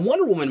 Now,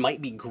 Wonder Woman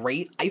might be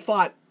great. I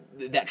thought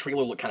that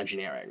trailer looked kind of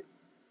generic.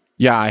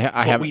 Yeah, I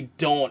haven't. We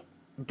don't.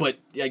 But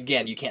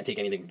again, you can't take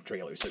anything from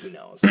trailers, so who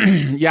knows?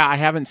 Yeah, I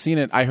haven't seen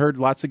it. I heard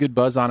lots of good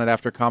buzz on it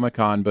after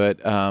Comic-Con,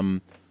 but I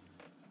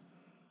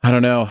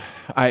don't know.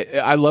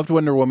 I loved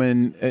Wonder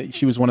Woman.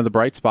 She was one of the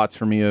bright spots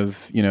for me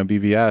of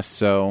BVS.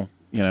 So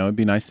it'd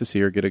be nice to see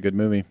her get a good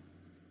movie.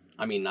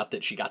 I mean, not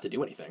that she got to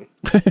do anything,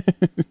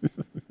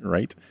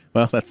 right?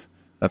 Well, that's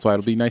why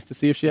it'll be nice to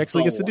see if she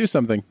actually gets to do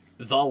something.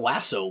 The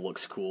lasso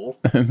looks cool.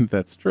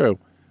 That's true.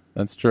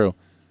 That's true.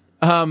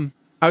 I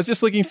was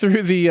just looking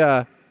through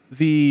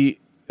the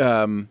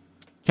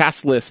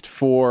cast list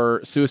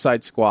for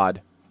Suicide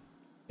Squad,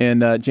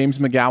 and James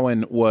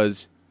McGowan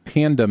was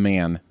Panda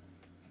Man.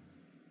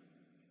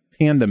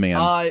 Panda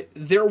Man.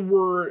 There's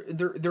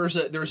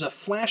a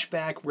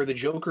flashback where the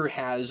Joker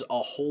has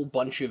a whole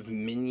bunch of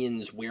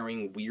minions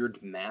wearing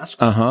weird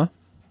masks.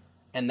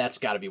 And that's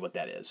got to be what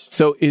that is.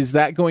 So is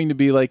that going to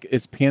be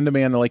is Panda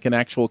Man like an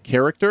actual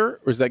character,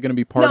 or is that going to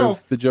be part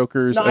of the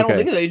Joker's? No, I don't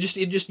think so. It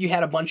just you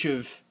had a bunch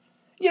of,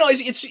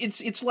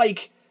 it's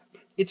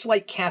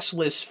like cast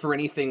lists for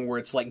anything where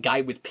it's like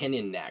guy with pin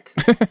in neck.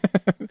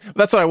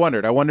 That's what I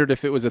wondered. I wondered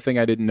if it was a thing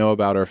I didn't know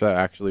about, or if that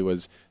actually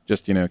was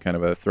just kind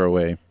of a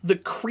throwaway. The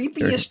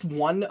creepiest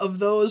one of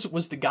those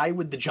was the guy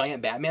with the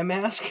giant Batman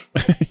mask.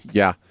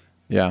 Yeah.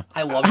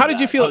 I love. How did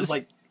you feel? I was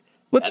like,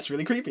 that's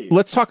really creepy.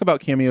 Let's talk about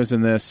cameos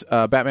in this.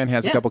 Batman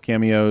has a couple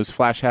cameos.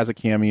 Flash has a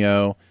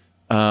cameo.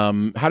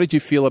 How did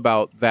you feel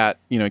about that,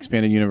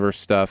 expanded universe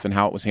stuff and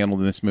how it was handled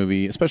in this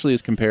movie, especially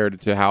as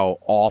compared to how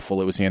awful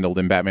it was handled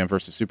in Batman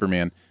versus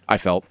Superman? I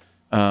felt.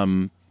 How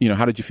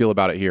did you feel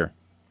about it here?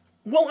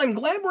 Well, I'm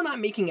glad we're not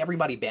making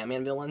everybody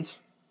Batman villains.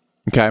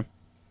 Okay.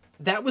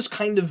 That was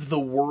kind of the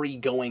worry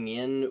going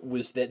in,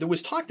 was that there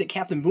was talk that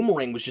Captain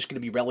Boomerang was just going to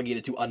be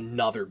relegated to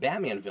another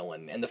Batman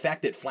villain, and the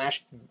fact that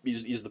Flash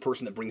is the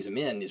person that brings him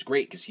in is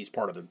great because he's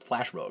part of the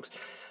Flash Rogues.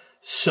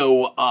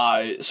 So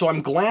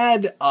I'm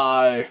glad.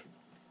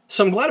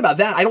 So I'm glad about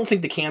that. I don't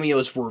think the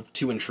cameos were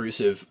too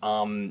intrusive.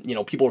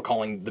 People are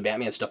calling the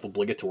Batman stuff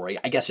obligatory.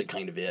 I guess it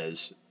kind of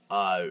is.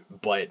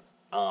 But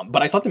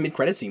I thought the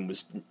mid-credit scene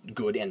was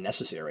good and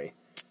necessary.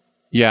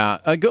 Yeah.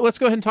 Let's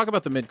go ahead and talk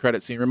about the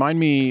mid-credit scene. Remind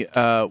me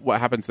what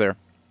happens there.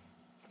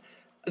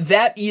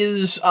 That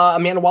is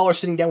Amanda Waller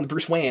sitting down with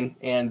Bruce Wayne,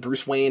 and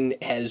Bruce Wayne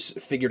has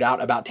figured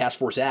out about Task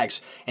Force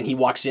X, and he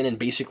walks in and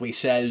basically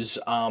says,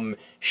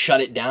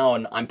 shut it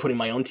down, I'm putting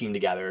my own team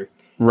together.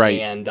 Right.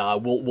 And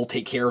we'll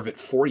take care of it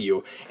for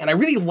you. And I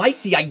really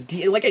like the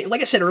idea, like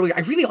I said earlier, I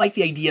really like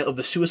the idea of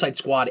the Suicide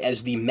Squad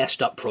as the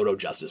messed up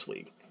proto-Justice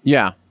League.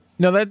 Yeah.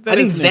 No, I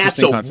think that's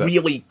a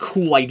really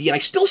cool idea. And I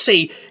still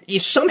say,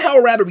 if somehow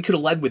or rather we could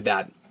have led with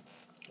that,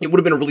 it would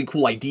have been a really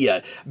cool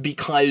idea,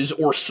 because,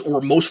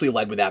 or mostly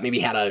led with that. Maybe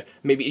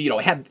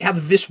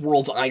have this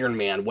world's Iron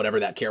Man, whatever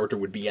that character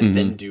would be, and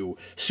then do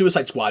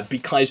Suicide Squad,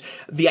 because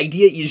the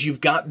idea is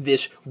you've got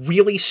this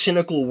really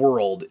cynical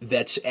world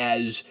that's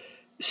as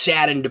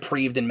sad and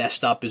depraved and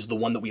messed up as the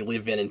one that we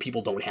live in, and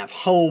people don't have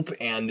hope,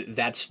 and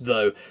that's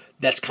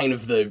kind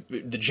of the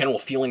general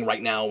feeling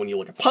right now when you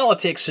look at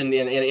politics and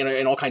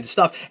all kinds of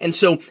stuff. And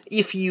so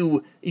if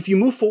you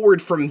move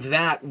forward from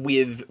that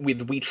with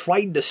we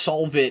tried to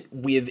solve it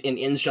with an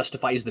ends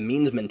justifies the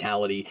means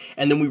mentality,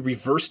 and then we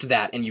reversed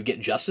that and you get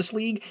Justice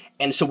League,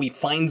 and so we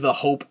find the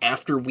hope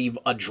after we've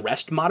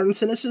addressed modern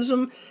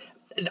cynicism.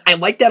 I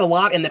like that a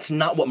lot, and that's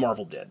not what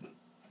Marvel did.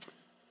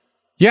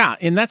 Yeah,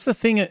 and that's the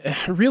thing,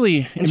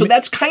 really. And so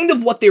that's kind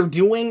of what they're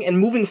doing, and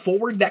moving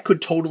forward, that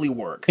could totally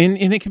work. And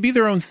it could be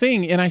their own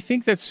thing, and I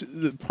think that's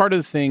part of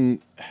the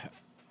thing.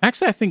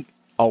 Actually, I think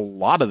a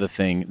lot of the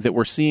thing that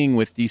we're seeing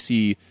with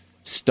DC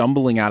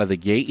stumbling out of the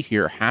gate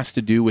here has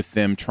to do with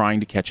them trying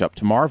to catch up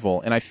to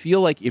Marvel. And I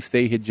feel like if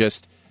they had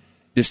just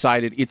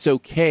decided it's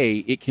okay,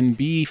 it can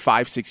be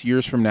 5-6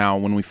 years from now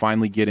when we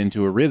finally get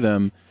into a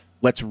rhythm,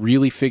 let's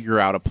really figure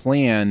out a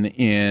plan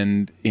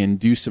and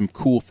do some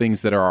cool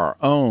things that are our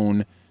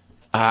own.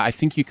 I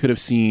think you could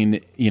have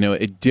seen,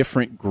 a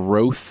different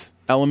growth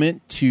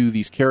element to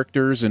these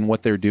characters and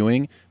what they're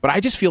doing. But I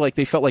just feel like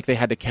they felt like they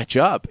had to catch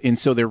up. And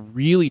so they're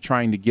really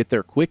trying to get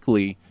there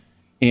quickly.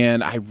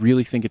 And I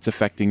really think it's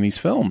affecting these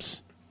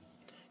films.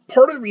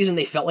 Part of the reason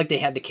they felt like they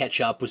had to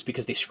catch up was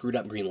because they screwed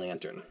up Green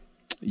Lantern.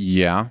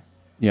 Yeah,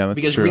 that's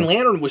because true. Green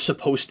Lantern was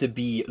supposed to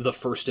be the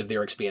first of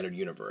their expanded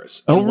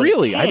universe. Oh,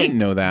 really? I didn't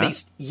know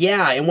that.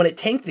 And when it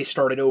tanked, they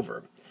started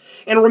over.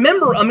 And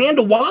remember,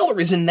 Amanda Waller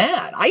is in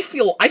that. I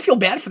feel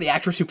bad for the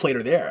actress who played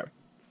her there.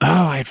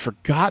 Oh, I had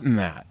forgotten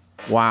that.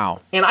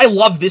 Wow. And I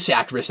love this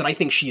actress, and I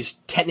think she's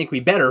technically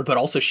better, but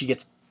also she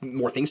gets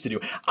more things to do.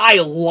 I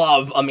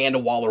love Amanda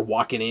Waller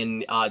walking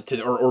in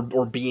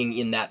or being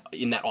in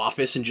that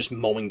office and just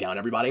mowing down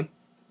everybody.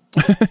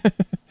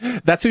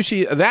 That's who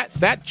she.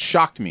 That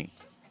shocked me,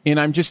 and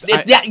I'm just.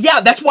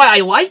 That's why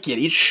I like it.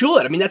 It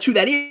should. I mean, that's who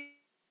that is.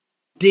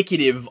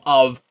 Indicative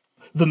of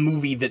the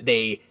movie that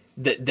they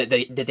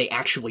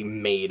actually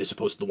made, as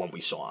opposed to the one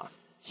we saw.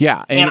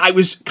 Yeah, and I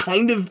was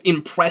kind of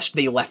impressed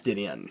they left it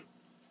in.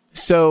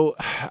 So,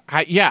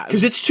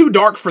 because it's too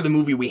dark for the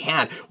movie we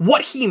had.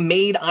 What he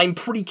made, I'm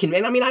pretty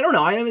convinced. I mean, I don't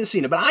know, I haven't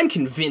seen it, but I'm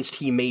convinced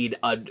he made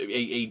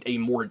a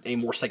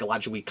more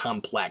psychologically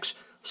complex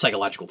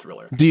psychological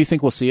thriller. Do you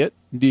think we'll see it?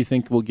 Do you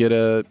think we'll get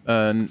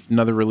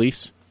another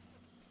release?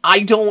 I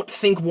don't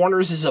think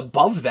Warner's is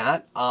above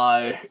that,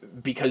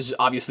 because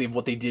obviously of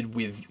what they did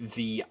with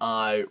the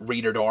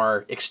rated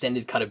R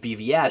extended cut of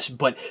BVS.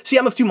 But see,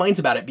 I'm of two minds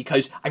about it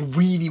because I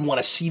really want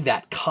to see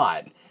that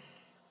cut.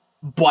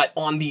 But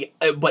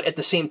at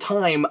the same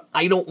time,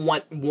 I don't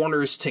want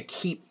Warner's to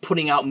keep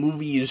putting out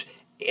movies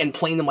and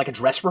playing them like a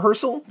dress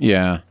rehearsal.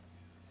 Yeah.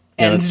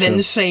 And then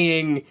true.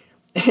 saying,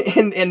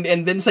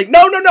 and then saying,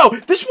 no,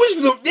 this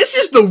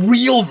is the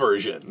real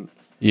version.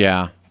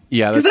 Yeah.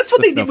 Yeah. Because that's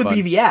what they did with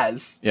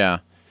BVS. Yeah.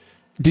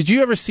 Did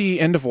you ever see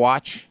End of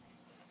Watch?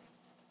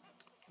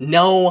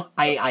 No,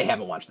 I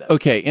haven't watched that.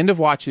 Okay. End of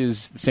Watch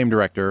is the same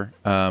director.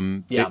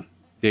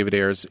 David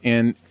Ayers.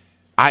 And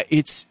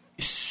it's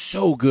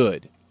so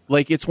good.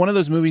 Like, it's one of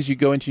those movies you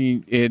go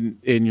into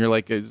and you're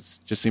like, it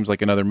just seems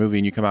like another movie,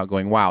 and you come out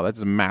going, wow,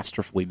 that's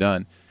masterfully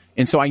done.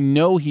 And so I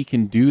know he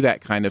can do that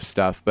kind of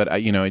stuff, but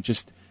it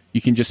just, you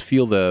can just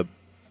feel the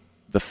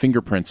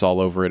fingerprints all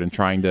over it, and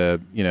trying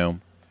to,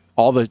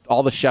 all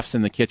the chefs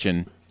in the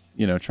kitchen,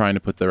 trying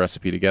to put the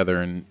recipe together.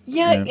 And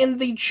and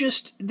they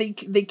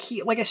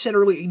keep, like I said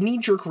earlier,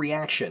 knee-jerk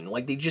reaction.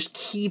 Like, they just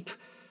keep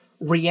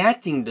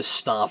reacting to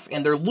stuff,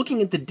 and they're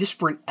looking at the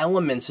disparate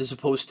elements as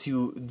opposed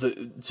to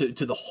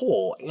the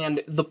whole.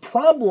 And the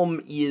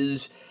problem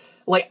is,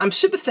 like, I'm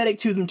sympathetic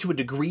to them to a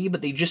degree,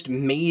 but they just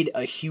made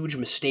a huge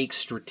mistake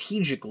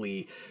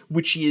strategically,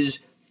 which is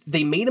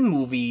they made a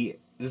movie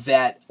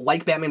that,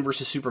 like Batman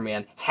vs.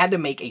 Superman, had to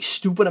make a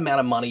stupid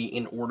amount of money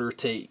in order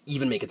to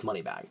even make its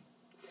money back.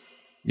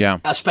 Yeah,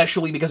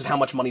 especially because of how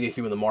much money they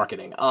threw in the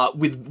marketing.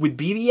 With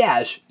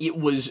BVS, it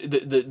was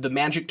the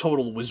magic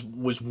total was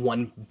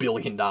 $1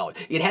 billion.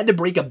 It had to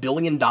break $1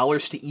 billion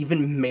to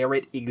even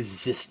merit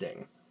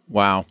existing.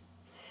 Wow.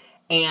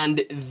 And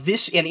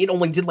it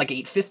only did like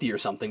 $850 or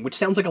something, which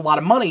sounds like a lot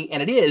of money,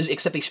 and it is,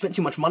 except they spent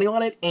too much money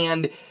on it,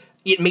 and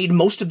it made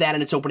most of that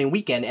in its opening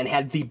weekend and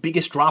had the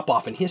biggest drop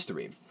off in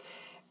history.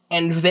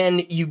 And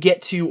then you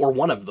get to, or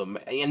one of them,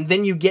 and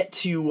then you get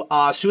to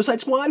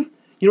Suicide Squad.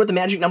 You know what the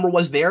magic number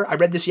was there? I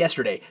read this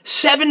yesterday.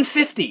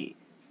 750.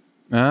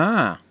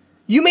 Ah.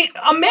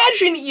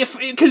 Imagine if,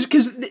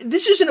 because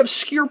this is an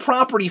obscure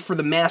property for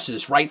the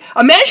masses, right?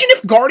 Imagine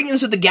if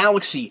Guardians of the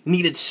Galaxy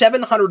needed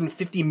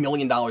 $750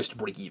 million to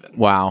break even.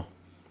 Wow.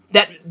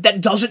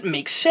 That doesn't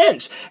make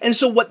sense. And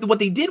so what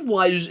they did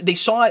was they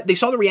saw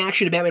the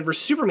reaction to Batman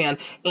vs. Superman,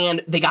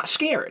 and they got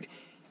scared.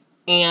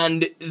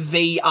 And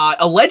they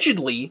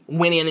allegedly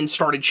went in and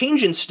started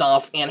changing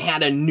stuff and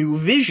had a new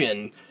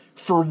vision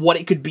for what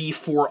it could be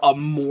for a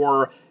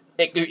more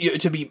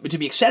to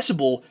be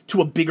accessible to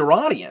a bigger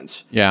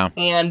audience. Yeah.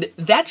 And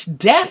that's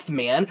death,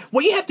 man.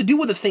 What you have to do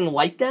with a thing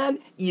like that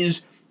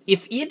is,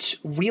 if it's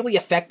really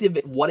effective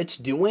at what it's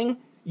doing,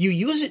 you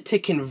use it to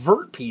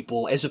convert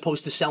people as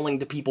opposed to selling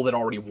to people that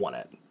already want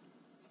it.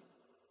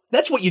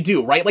 That's what you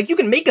do, right? Like, you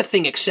can make a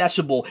thing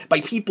accessible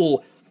by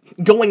people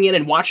going in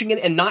and watching it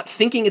and not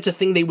thinking it's a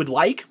thing they would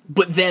like,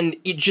 but then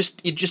it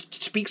just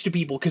speaks to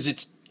people because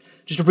it's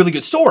just a really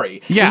good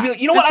story. Yeah,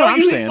 like, you know what? I don't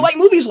usually like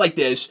movies like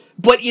this,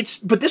 but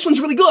this one's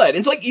really good.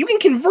 It's like, you can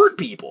convert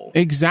people.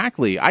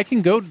 Exactly. I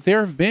can go. There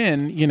have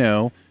been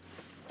 2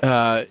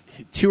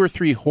 or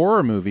 3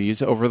 horror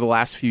movies over the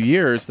last few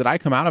years that I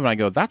come out of and I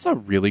go, that's a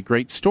really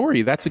great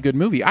story. That's a good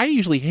movie. I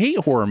usually hate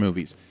horror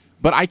movies,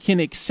 but I can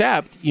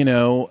accept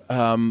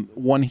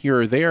one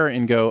here or there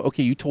and go,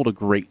 okay, you told a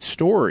great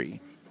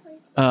story.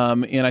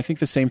 And I think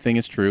the same thing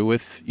is true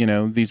with,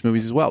 these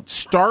movies as well.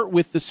 Start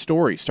with the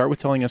story. Start with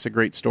telling us a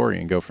great story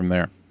and go from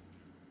there.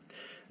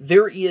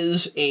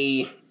 There's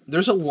a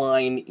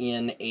line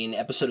in an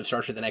episode of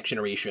Star Trek The Next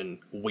Generation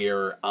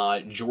where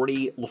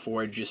Geordi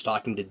LaForge is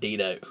talking to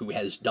Data, who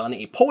has done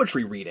a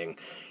poetry reading,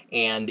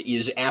 and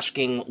is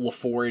asking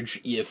LaForge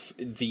if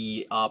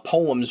the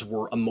poems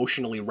were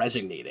emotionally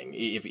resonating,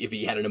 if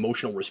he had an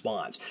emotional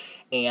response.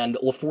 And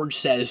LaForge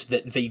says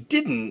that they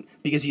didn't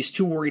because he's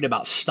too worried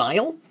about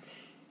style.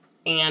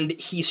 And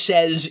he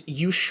says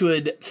you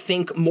should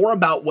think more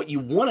about what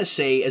you want to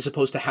say as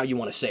opposed to how you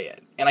want to say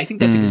it. And I think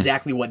that's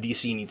exactly what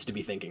DC needs to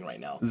be thinking right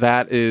now.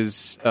 That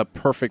is a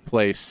perfect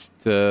place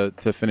to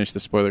finish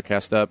the spoiler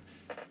cast up.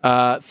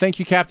 Thank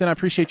you, Captain. I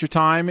appreciate your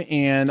time,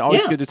 and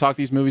always good to talk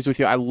these movies with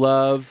you. I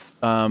love,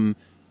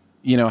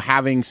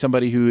 having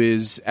somebody who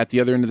is at the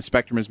other end of the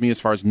spectrum as me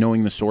as far as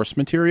knowing the source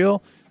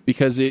material,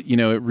 because it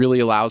really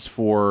allows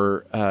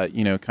for,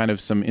 kind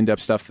of some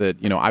in-depth stuff that,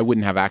 I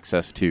wouldn't have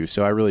access to.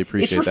 So I really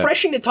appreciate that. It's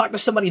refreshing to talk to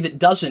somebody that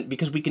doesn't,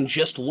 because we can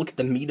just look at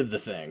the meat of the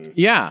thing.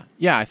 Yeah.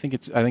 I think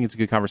it's a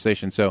good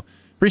conversation. So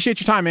appreciate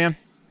your time, man.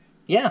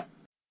 Yeah.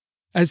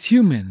 As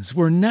humans,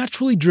 we're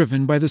naturally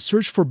driven by the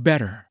search for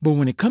better. But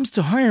when it comes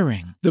to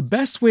hiring, the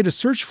best way to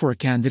search for a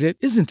candidate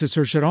isn't to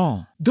search at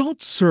all.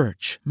 Don't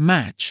search,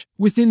 match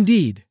with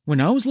Indeed.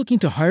 When I was looking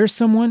to hire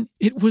someone,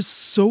 it was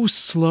so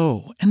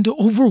slow and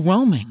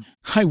overwhelming.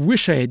 I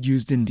wish I had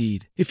used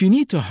Indeed. If you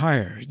need to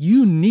hire,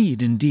 you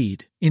need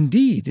Indeed.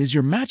 Indeed is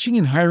your matching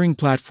and hiring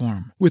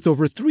platform with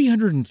over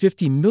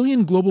 350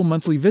 million global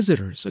monthly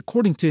visitors,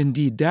 according to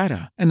Indeed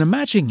data, and a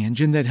matching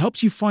engine that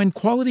helps you find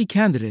quality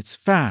candidates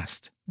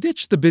fast.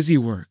 Ditch the busy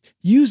work.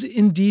 Use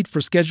Indeed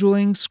for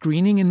scheduling,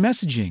 screening, and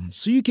messaging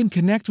so you can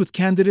connect with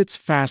candidates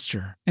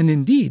faster. And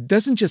Indeed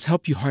doesn't just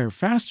help you hire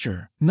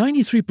faster.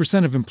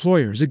 93% of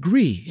employers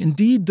agree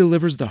Indeed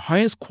delivers the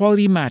highest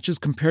quality matches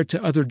compared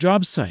to other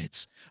job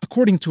sites,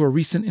 according to a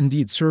recent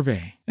Indeed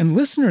survey. And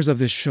listeners of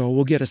this show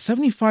will get a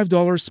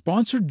 $75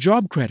 sponsored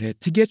job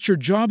credit to get your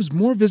jobs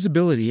more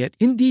visibility at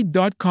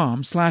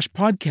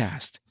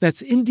Indeed.com/podcast.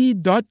 That's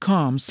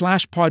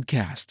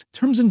Indeed.com/podcast.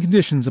 Terms and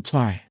conditions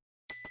apply.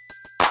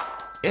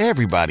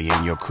 Everybody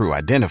in your crew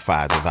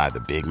identifies as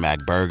either Big Mac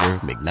Burger,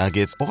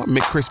 McNuggets, or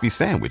McCrispy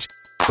Sandwich.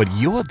 But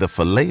you're the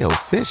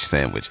Filet-O-Fish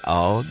Sandwich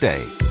all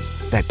day.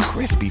 That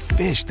crispy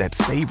fish, that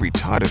savory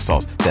tartar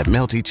sauce, that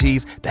melty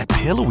cheese, that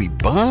pillowy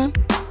bun.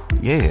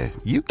 Yeah,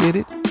 you get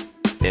it.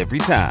 Every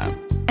time.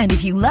 And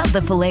if you love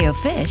the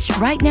Filet-O-Fish,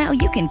 right now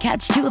you can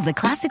catch two of the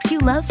classics you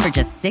love for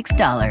just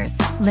 $6.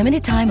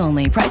 Limited time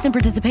only. Price and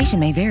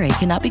participation may vary.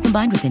 Cannot be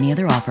combined with any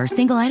other offer.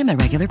 Single item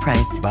at regular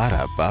price.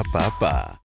 Ba-da-ba-ba-ba.